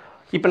பண்ணுறோம்.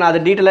 இப்போ நான்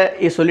அதை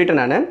டீட்டெயிலாக சொல்லிட்டேன்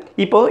நான்.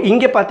 இப்போது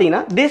இங்கே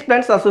பார்த்தீங்கன்னா தீஸ்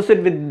பிளான்ட்ஸ்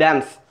அசோசியேட் வித்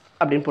டேம்ஸ்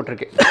அப்படின்னு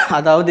போட்டிருக்கு.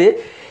 அதாவது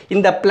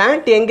இந்த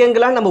பிளான்ட்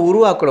எங்கெங்கெல்லாம் நம்ம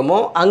உருவாக்கணுமோ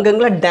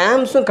அங்கெங்கெல்லாம்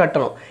டேம்ஸும்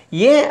கட்டணும்.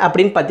 ஏன்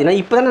அப்படின்னு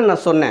பார்த்தீங்கன்னா இப்போ தானே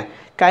நான் சொன்னேன்,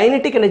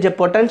 கைனடிக் எனர்ஜியை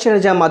பொட்டன்ஷியல்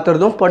எனர்ஜியாக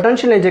மாற்றுறதும்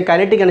பொட்டன்ஷியல் எனர்ஜி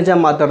கைனடிக்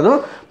எனர்ஜியாக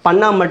மாற்றுறதும்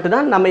பண்ணால்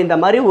மட்டும்தான் நம்ம இந்த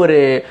மாதிரி ஒரு,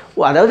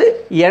 அதாவது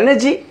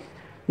energy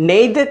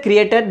neither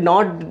created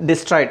not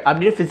destroyed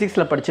அப்படின்னு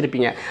ஃபிசிக்ஸில்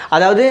படிச்சிருப்பீங்க.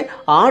 அதாவது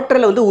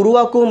ஆற்றலை வந்து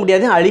உருவாக்கவும்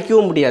முடியாது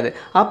அழிக்கவும் முடியாது.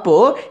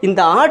 அப்போது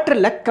இந்த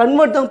ஆற்றலை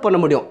கன்வெர்ட் தான் பண்ண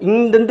முடியும்.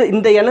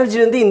 இந்த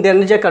எனர்ஜிலேருந்து இந்த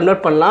எனர்ஜியை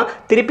கன்வெர்ட் பண்ணலாம்,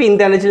 திருப்பி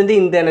இந்த எனர்ஜிலேருந்து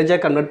இந்த எனர்ஜியை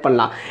கன்வெர்ட்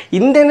பண்ணலாம்.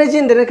 இந்த எனர்ஜி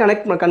இந்த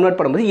கன்வெர்ட்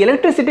பண்ணும்போது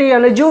எலக்ட்ரிசிட்டி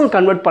எனர்ஜியும்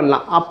கன்வெர்ட்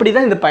பண்ணலாம். அப்படி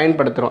தான் இதை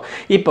பயன்படுத்துகிறோம்.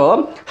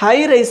 இப்போது ஹை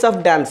ரைஸ்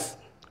ஆஃப் டேம்ஸ்,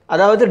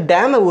 அதாவது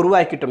டேமை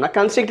உருவாக்கிட்டோம்னா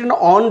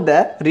constructed on the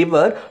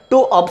river to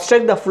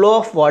obstruct the flow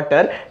of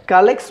water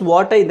collects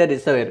water in the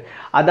receiver.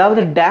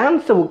 அதாவது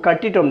டேம்ஸை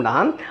கட்டிட்டோம்னா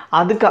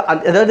அதுக்கு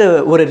அதாவது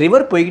ஒரு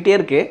ரிவர் போய்கிட்டே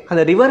இருக்குது,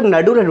 அந்த ரிவர்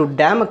நடுவில் ஒரு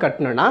டேமை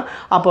கட்டணும்னா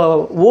அப்போ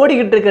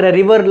ஓடிக்கிட்டு இருக்கிற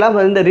ரிவர்லாம்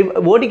வந்து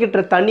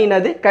ஓடிக்கிட்டு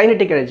தண்ணினாது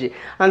கைனடிக் எனர்ஜி.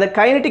 அந்த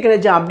கைனடிக்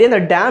எனர்ஜி அப்படியே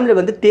அந்த டேமில்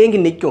வந்து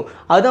தேங்கி நிற்கும்,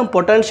 அதுதான்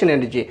பொட்டன்ஷியல்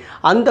எனர்ஜி.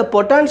 அந்த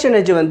பொட்டன்ஷியல்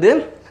எனர்ஜி வந்து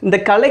இந்த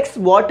கலெக்ட்ஸ்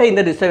வாட்டர்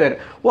இந்த ரிசர்வர்,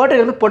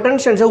 வாட்டர் வந்து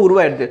பொட்டன்ஷியல்ஸாக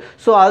உருவாயிடுது.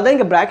 ஸோ அதுதான்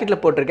இங்கே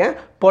ப்ராக்கெட்டில் போட்டிருக்கேன்,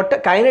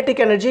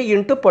 kinetic energy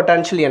into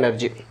potential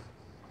energy.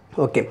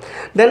 Okay,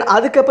 தென்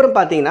அதுக்கப்புறம்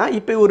பார்த்தீங்கன்னா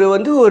இப்போ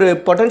ஒரு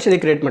பொட்டன்ஷியலை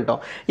கிரியேட்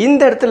பண்ணிட்டோம்.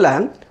 இந்த இடத்துல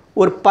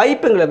ஒரு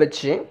பைப்புங்களை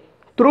வச்சு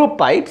through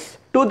pipes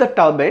to the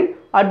turbine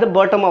at the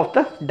bottom of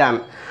the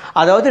dam.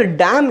 அதாவது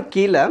டேம்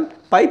கீழே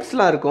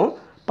பைப்ஸ்லாம் இருக்கும்,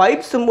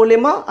 பைப்ஸ்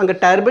மூலயமா அங்கே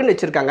டர்பைன்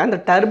வச்சுருக்காங்க. அந்த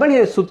டர்பைனை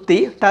சுற்றி,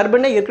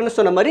 டர்பைனை இருக்குன்னு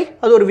சொன்ன மாதிரி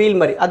அது ஒரு வீல்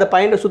மாதிரி,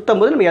 அதை சுற்றும்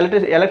போது நம்ம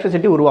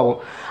எலக்ட்ரிசிட்டி உருவாகும்.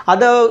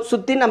 அதை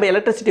சுற்றி நம்ம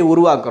எலக்ட்ரிசிட்டி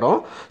உருவாக்குறோம்.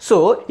 ஸோ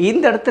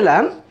இந்த இடத்துல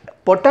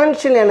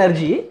potential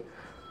energy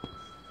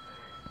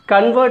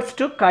converts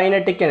to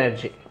kinetic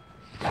energy.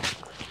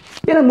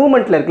 ஏன்னா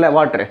மூமெண்ட்டில் இருக்குல்ல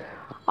வாட்டர்,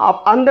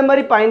 அந்த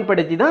மாதிரி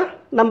பயன்படுத்தி தான்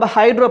நம்ம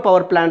ஹைட்ரோ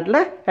பவர்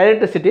பிளான்ட்டில்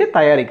எலக்ட்ரிசிட்டியை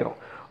தயாரிக்கிறோம்.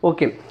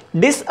 ஓகே,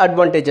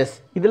 டிஸ்அட்வான்டேஜஸ்,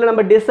 இதில்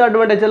நம்ம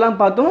டிஸ்அட்வான்டேஜ்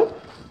எல்லாம் பார்த்தோம்,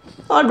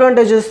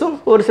 அட்வான்டேஜஸும்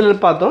ஒரு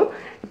சிலர் பார்த்தோம்.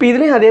 இப்போ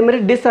இதுலேயும் அதே மாதிரி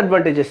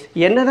டிஸ்அட்வான்டேஜஸ்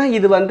என்ன தான்.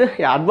 இது வந்து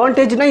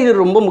அட்வான்டேஜ்னால் இது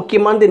ரொம்ப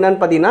முக்கியமானது என்னன்னு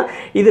பார்த்தீங்கன்னா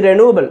இது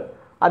ரெனியூவபிள்.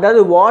 அதாவது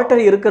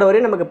வாட்டர் இருக்கிற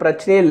வரையும் நமக்கு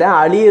பிரச்சனையே இல்லை,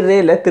 அழியிறதே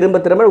இல்லை, திரும்ப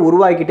திரும்ப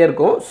உருவாக்கிட்டே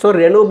இருக்கும். ஸோ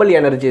ரெனியூவபிள்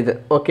எனர்ஜி இது.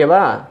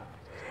 ஓகேவா,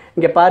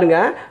 இங்கே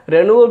பாருங்கள்,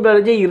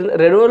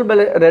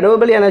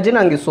 ரெனியூவபிள் எனர்ஜி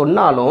நான் இங்கே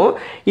சொன்னாலும்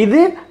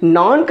இது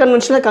நான்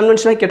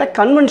கன்வென்ஷனலாக கேட்டால்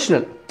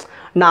கன்வென்ஷனல்.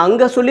 நான்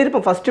அங்கே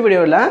சொல்லியிருப்பேன் ஃபஸ்ட்டு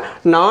வீடியோவில்,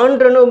 நான்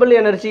renewable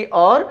energy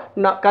or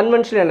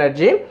conventional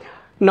energy,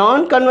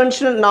 நான்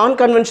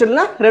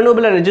கன்வென்ஷனல்னா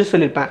ரெனியூவபிள் எனர்ஜி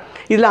சொல்லியிருப்பேன்.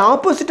 இதில்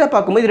ஆப்போசிட்டாக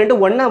பார்க்கும்போது இது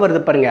ரெண்டும் ஒன்றா வருது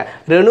பாருங்கள்.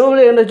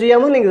 ரெனியூவபிள்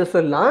எனர்ஜியாகவும் நீங்கள்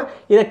சொல்லலாம்,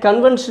 இதை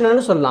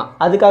கன்வென்ஷனல்னு சொல்லலாம்.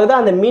 அதுக்காக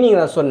தான் அந்த மீனிங்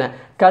நான் சொன்னேன்.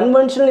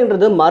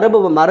 கன்வென்ஷனல்ன்றது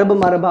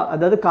மரபா,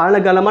 அதாவது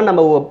காலகாலமாக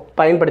நம்ம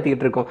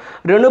பயன்படுத்திக்கிட்டு இருக்கோம்.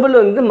 ரெனியூவபிள்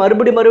வந்து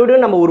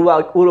மறுபடியும்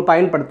நம்ம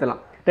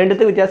பயன்படுத்தலாம்.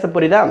 ரெண்டுத்துக்கும் வித்தியாசம்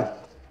புரியுதா?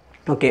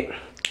 ஓகே,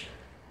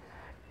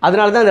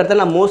 அதனால தான் இந்த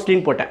இடத்துல நான்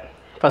மோஸ்ட்லின்னு போட்டேன்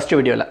ஃபஸ்ட்டு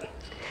வீடியோவில்.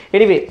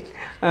 எனிவே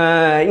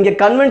இங்கே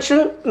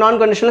கன்வென்ஷனல் நான்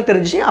கன்வென்ஷனல்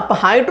தெரிஞ்சு, அப்போ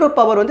ஹைட்ரோ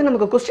பவர் வந்து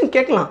நமக்கு கொஸ்டின்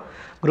கேட்கலாம்,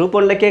 குரூப்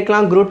 1ல்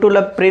கேட்கலாம், குரூப் 2ல்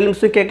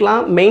ப்ரீலிம்ஸும் கேட்கலாம்,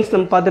 மெயின்ஸ்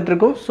நம்ம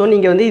பார்த்துட்ருக்கோம். ஸோ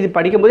நீங்கள் வந்து இது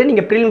படிக்கும்போதே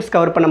நீங்கள் ப்ரீலிம்ஸ்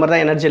கவர் பண்ண மாதிரி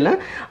தான் எனர்ஜியில்.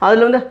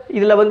 அதில் வந்து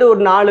இதில் வந்து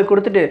ஒரு 4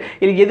 கொடுத்துட்டு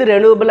இதுக்கு எது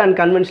ரெனியூவபிள் அண்ட்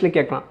கன்வென்ஷனல்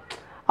கேட்கலாம்.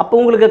 அப்போ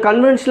உங்களுக்கு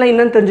கன்வென்ஷனலாக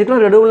என்னென்னு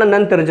தெரிஞ்சுக்கணும், ரெனியூவபிள்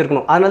என்னென்னு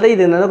தெரிஞ்சுக்கணும். அதனால தான்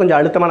இது என்ன கொஞ்சம்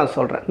அழுத்தமாக நான்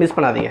சொல்கிறேன், மிஸ்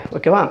பண்ணாதீங்க.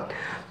 ஓகேவா?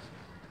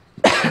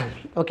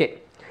 ஓகே,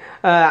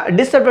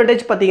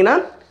 டிஸ்அட்வான்டேஜ் பார்த்தீங்கன்னா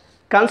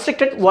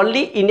constructed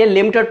only in A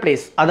limited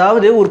place.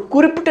 அதாவது ஒரு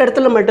குறிப்பிட்ட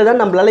இடத்துல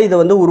மட்டும்தான் நம்மளால் இதை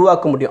வந்து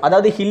உருவாக்க முடியும்.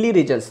 அதாவது ஹில்லி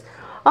ரீஜன்ஸ்.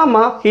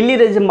 ஆமாம், ஹில்லி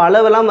ரீஜன்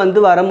மழைவெல்லாம் வந்து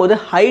வரும்போது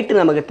ஹைட்டு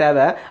நமக்கு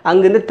தேவை,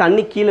 அங்கேருந்து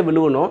தண்ணி கீழே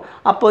விழுவணும்.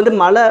 அப்போ வந்து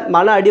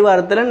மலை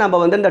அடிவாரத்தில்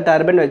நம்ம வந்து இந்த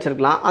டர்பைன்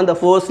வச்சுருக்கலாம், அந்த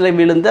ஃபோர்ஸில்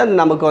விழுந்து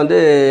நமக்கு வந்து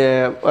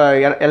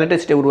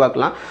எலக்ட்ரிசிட்டி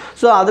உருவாக்கலாம்.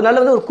 ஸோ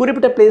அதனால் வந்து ஒரு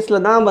குறிப்பிட்ட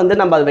பிளேஸில் தான் வந்து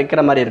நம்ம அதை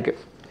வைக்கிற மாதிரி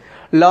இருக்குது.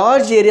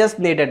 லார்ஜ் ஏரியாஸ்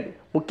நீடட்,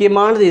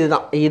 முக்கியமானது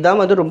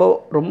இதுதான் வந்து ரொம்ப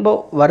ரொம்ப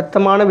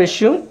வருத்தமான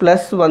விஷயம்.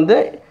 ப்ளஸ் வந்து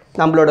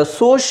நம்மளோட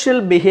சோஷியல்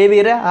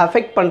பிஹேவியரை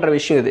அஃபெக்ட் பண்ணுற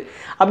விஷயம் இது.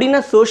 அப்படின்னா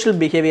சோஷியல்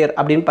பிஹேவியர்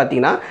அப்படின்னு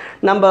பார்த்தீங்கன்னா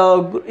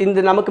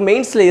நமக்கு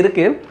மெயின்ஸில்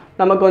இருக்குது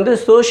நமக்கு வந்து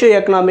சோஷியோ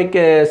எக்கனாமிக்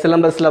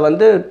சிலபஸில்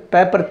வந்து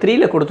பேப்பர்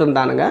 3ல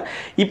கொடுத்துருந்தானுங்க.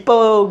 இப்போ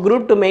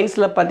குரூப் 2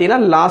 மெயின்ஸில் பார்த்தீங்கன்னா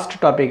லாஸ்ட்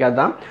டாபிக்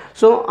அதுதான்.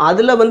 ஸோ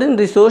அதில் வந்து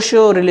இந்த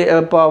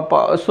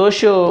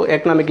சோஷியோ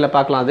எக்கனாமிக்கில்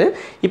பார்க்கலாம். அது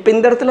இப்போ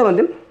இந்த இடத்துல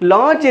வந்து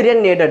லார்ஜ் ஏரியா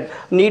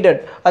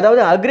நீடட்,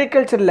 அதாவது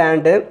agriculture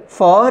land,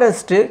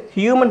 forest,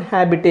 human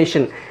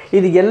habitation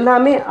இது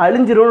எல்லாமே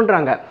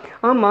அழிஞ்சிரும்ன்றாங்க.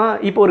 ஆமாம்,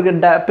 இப்போ ஒரு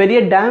பெரிய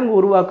டேம்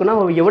உருவாக்குனா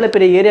எவ்வளோ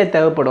பெரிய ஏரியா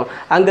தேவைப்படும்.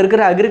 அங்கே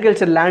இருக்கிற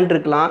அக்ரிகல்ச்சர் லேண்ட்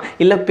இருக்கலாம்,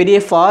 இல்லை பெரிய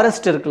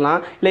ஃபாரஸ்ட் இருக்கலாம்,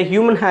 இல்லை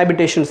ஹியூமன்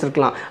ஹேபிடேஷன்ஸ்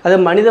இருக்கலாம்,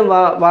 அது மனிதன்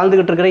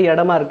வாழ்ந்துக்கிட்டு இருக்கிற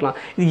இடமா இருக்கலாம்.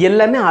 இது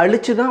எல்லாமே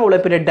அழிச்சு தான்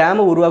அவ்வளோ பெரிய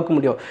டேமை உருவாக்க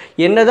முடியும்.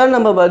 என்ன தான்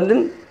நம்ம வந்து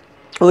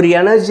ஒரு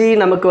எனர்ஜி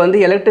நமக்கு வந்து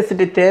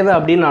எலக்ட்ரிசிட்டி தேவை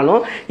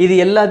அப்படின்னாலும் இது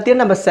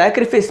எல்லாத்தையும் நம்ம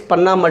சாக்ரிஃபைஸ்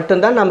பண்ணால்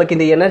மட்டும்தான் நமக்கு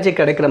இந்த எனர்ஜி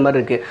கிடைக்கிற மாதிரி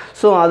இருக்குது.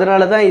 ஸோ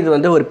அதனால தான் இது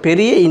வந்து ஒரு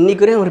பெரிய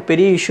இன்றைக்குரிய ஒரு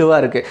பெரிய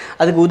இஷ்யூவாக இருக்குது.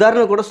 அதுக்கு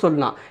உதாரணம் கூட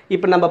சொல்லலாம்.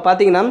 இப்போ நம்ம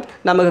பார்த்திங்கன்னா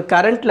நமக்கு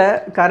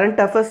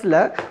கரண்ட் அஃபேர்ஸில்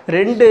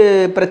 2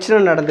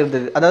 பிரச்சனை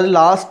நடந்துருந்தது. அதாவது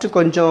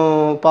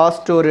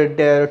பாஸ்ட் ஒரு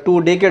 2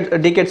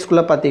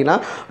 டேக்கேட்ஸ்குள்ளே பார்த்திங்கன்னா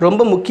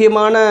ரொம்ப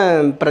முக்கியமான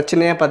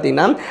பிரச்சனையாக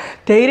பார்த்திங்கன்னா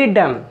தெஹ்ரி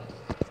டேம்,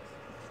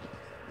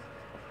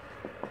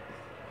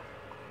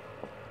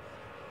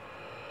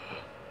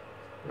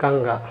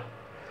 கங்கா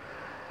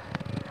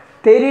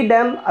தெஹ்ரி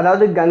டேம்,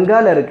 அதாவது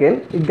கங்காவில்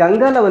இருக்குது.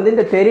 கங்காவில் வந்து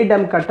இந்த தெஹ்ரி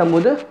டேம்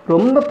கட்டும்போது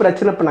ரொம்ப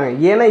பிரச்சனை பண்ணாங்க.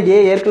 ஏன்னா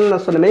ஏற்கனவே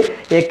நான் சொன்ன மாதிரி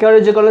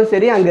எக்காலஜிக்கலும்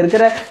சரி, அங்கே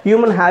இருக்கிற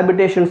ஹியூமன்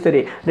ஹேபிடேஷனும்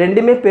சரி,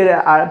 ரெண்டுமே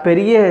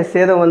பெரிய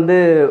சேதம் வந்து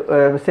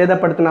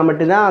சேதப்படுத்தினா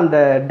மட்டும்தான் அந்த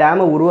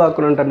டேமை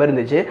உருவாக்கணுன்ற மாதிரி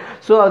இருந்துச்சு.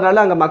 ஸோ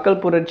அதனால் அங்கே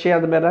மக்கள் புரட்சி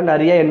அது மாதிரிலாம்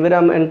நிறைய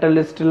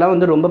என்விரான்மெண்டலிஸ்ட்லாம்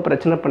வந்து ரொம்ப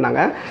பிரச்சனை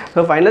பண்ணாங்க.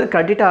 ஸோ ஃபைனல்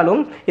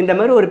கட்டிட்டாலும் இந்த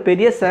மாதிரி ஒரு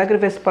பெரிய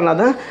சாக்ரிஃபைஸ்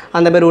பண்ணால் தான்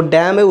அந்த மாதிரி ஒரு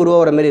டேமே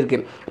உருவாகிற மாதிரி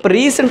இருக்குது. இப்போ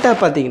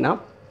ரீசெண்டாக பார்த்தீங்கன்னா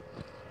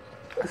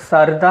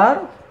Sardar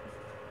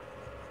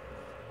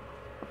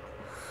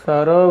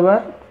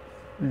Sarovar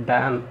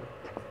dam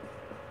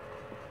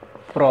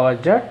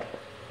project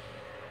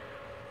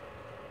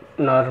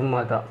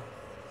Narmada.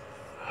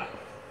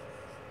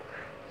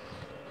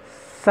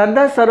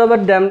 Sardar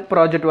Sarovar dam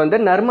project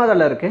வந்து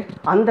நர்மதாவில் இருக்குது.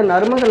 அந்த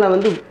நர்மதாவில்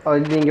வந்து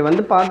நீங்கள்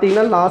வந்து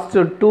பார்த்தீங்கன்னா லாஸ்ட்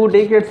 2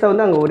 டேக்கேட்ஸாக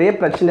வந்து அங்கே ஒரே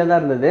பிரச்சனை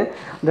தான் இருந்தது.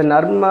 இந்த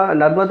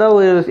நர்மதா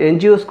ஒரு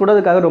NGOs கூட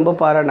அதுக்காக ரொம்ப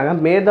பாராட்டினாங்க.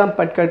 மேதா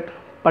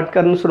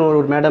பட்கர்னு சொல்ல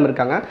ஒரு மேடம்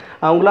இருக்காங்க.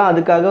 அவங்களாம்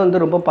அதுக்காக வந்து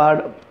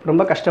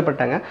ரொம்ப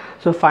கஷ்டப்பட்டாங்க.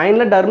 ஸோ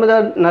ஃபைனலாக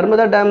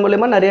நர்மதா டேம்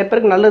மூலமா நிறைய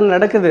பேருக்கு நல்லது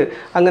நடக்குது.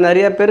 அங்கே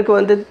நிறைய பேருக்கு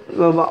வந்து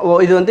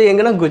இது வந்து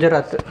எங்கன்னா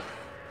குஜராத்,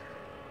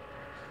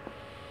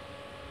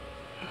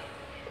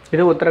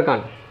 இது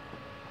உத்தரகாண்ட்.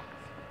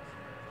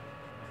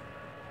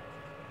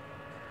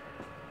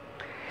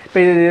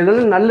 இப்போ இது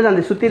எதுவும் நல்லது,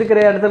 அந்த சுற்றி இருக்கிற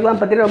இடத்துக்குலாம்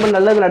பார்த்தீங்கன்னா ரொம்ப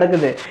நல்லது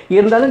நடக்குது.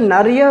 இருந்தாலும்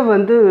நிறையா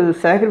வந்து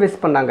சாக்ரிஃபைஸ்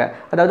பண்ணாங்க.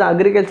 அதாவது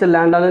அக்ரிகல்ச்சர்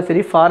லேண்டாலும்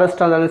சரி,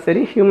 ஃபாரஸ்ட்டாக இருந்தாலும்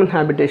சரி, ஹியூமன்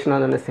ஹேபிடேஷனாக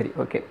இருந்தாலும் சரி.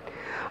 ஓகே,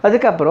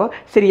 அதுக்கப்புறம்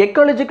சரி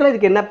எக்காலஜிக்கலாக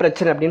இதுக்கு என்ன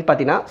பிரச்சனை அப்படின்னு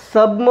பார்த்தீங்கன்னா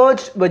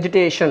submerged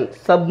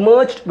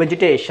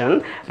vegetation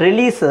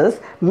releases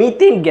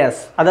methane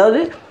case.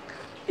 அதாவது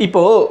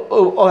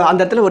இப்போது அந்த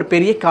இடத்துல ஒரு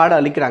பெரிய காடை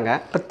அழிக்கிறாங்க.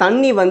 இப்போ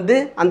தண்ணி வந்து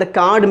அந்த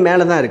காடு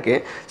மேலே தான்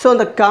இருக்குது. ஸோ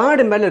அந்த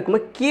காடு மேலே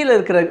இருக்கும்போது கீழே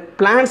இருக்கிற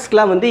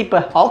பிளான்ட்ஸ்க்கெலாம் வந்து இப்போ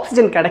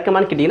ஆக்சிஜன்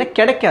கிடைக்குமான்னு கேட்டிங்கன்னா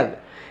கிடைக்காது.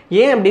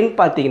 ஏன் அப்படின்னு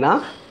பார்த்தீங்கன்னா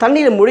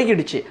தண்ணியில்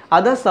முழுகிடுச்சு.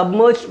 அதான்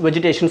சப்மர்ஜ்ட்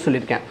வெஜிடேஷன்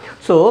சொல்லியிருக்கேன்.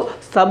 ஸோ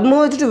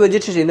சப்மர்ஜ்டு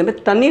வெஜிடேஷன் இந்த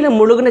மாதிரி தண்ணியில்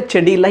முழுகின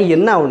செடியெல்லாம்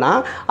என்ன ஆகுனா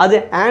அது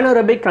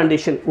ஆனரோபிக்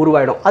கண்டிஷன்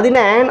உருவாயிடும். அது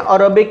என்ன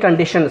ஆனரோபிக்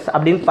கண்டிஷன்ஸ்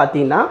அப்படின்னு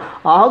பார்த்தீங்கன்னா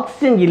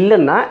ஆக்சிஜன்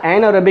இல்லைன்னா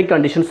ஆனரோபிக்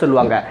கண்டிஷன்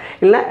சொல்லுவாங்க,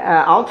 இல்லை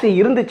ஆக்சிஜன்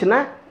இருந்துச்சுன்னா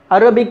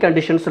அரோபிக்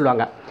கண்டிஷன்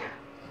சொல்லுவாங்க.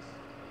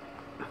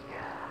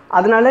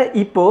 அதனால்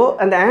இப்போது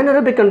அந்த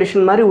ஆனரோபிக்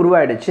கண்டிஷன் மாதிரி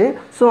உருவாயிடுச்சு.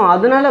 ஸோ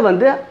அதனால்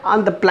வந்து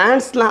அந்த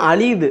பிளான்ட்ஸ்லாம்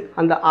அழியுது.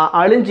 அந்த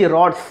அழிஞ்சி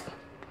ராட்ஸ்,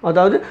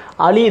 அதாவது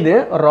அழியுது,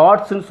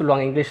 ராட்ஸ்ன்னு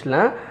சொல்லுவாங்க இங்கிலீஷில்.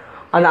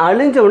 அந்த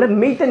அழிஞ்ச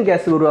உடனே மீத்தன்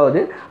கேஸ்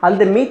உருவாகுது.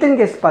 அந்த மீத்தன்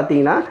கேஸ்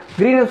பார்த்தீங்கன்னா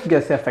க்ரீன் ஹவுஸ்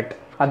கேஸ் எஃபெக்ட்,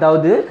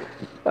 அதாவது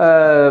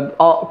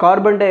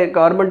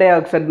கார்பன் டை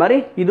ஆக்சைடு மாதிரி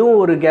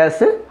இதுவும் ஒரு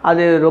கேஸு.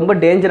 அது ரொம்ப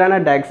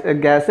டேஞ்சரான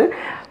கேஸு.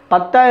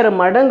 10,000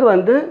 மடங்கு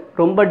வந்து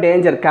ரொம்ப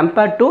டேஞ்சர்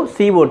கம்பேர்ட் டு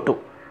CO2.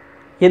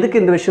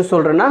 எதுக்கு இந்த விஷயம்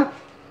சொல்கிறேன்னா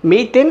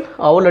மீத்தேன்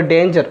அவ்வளோ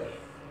டேஞ்சர்.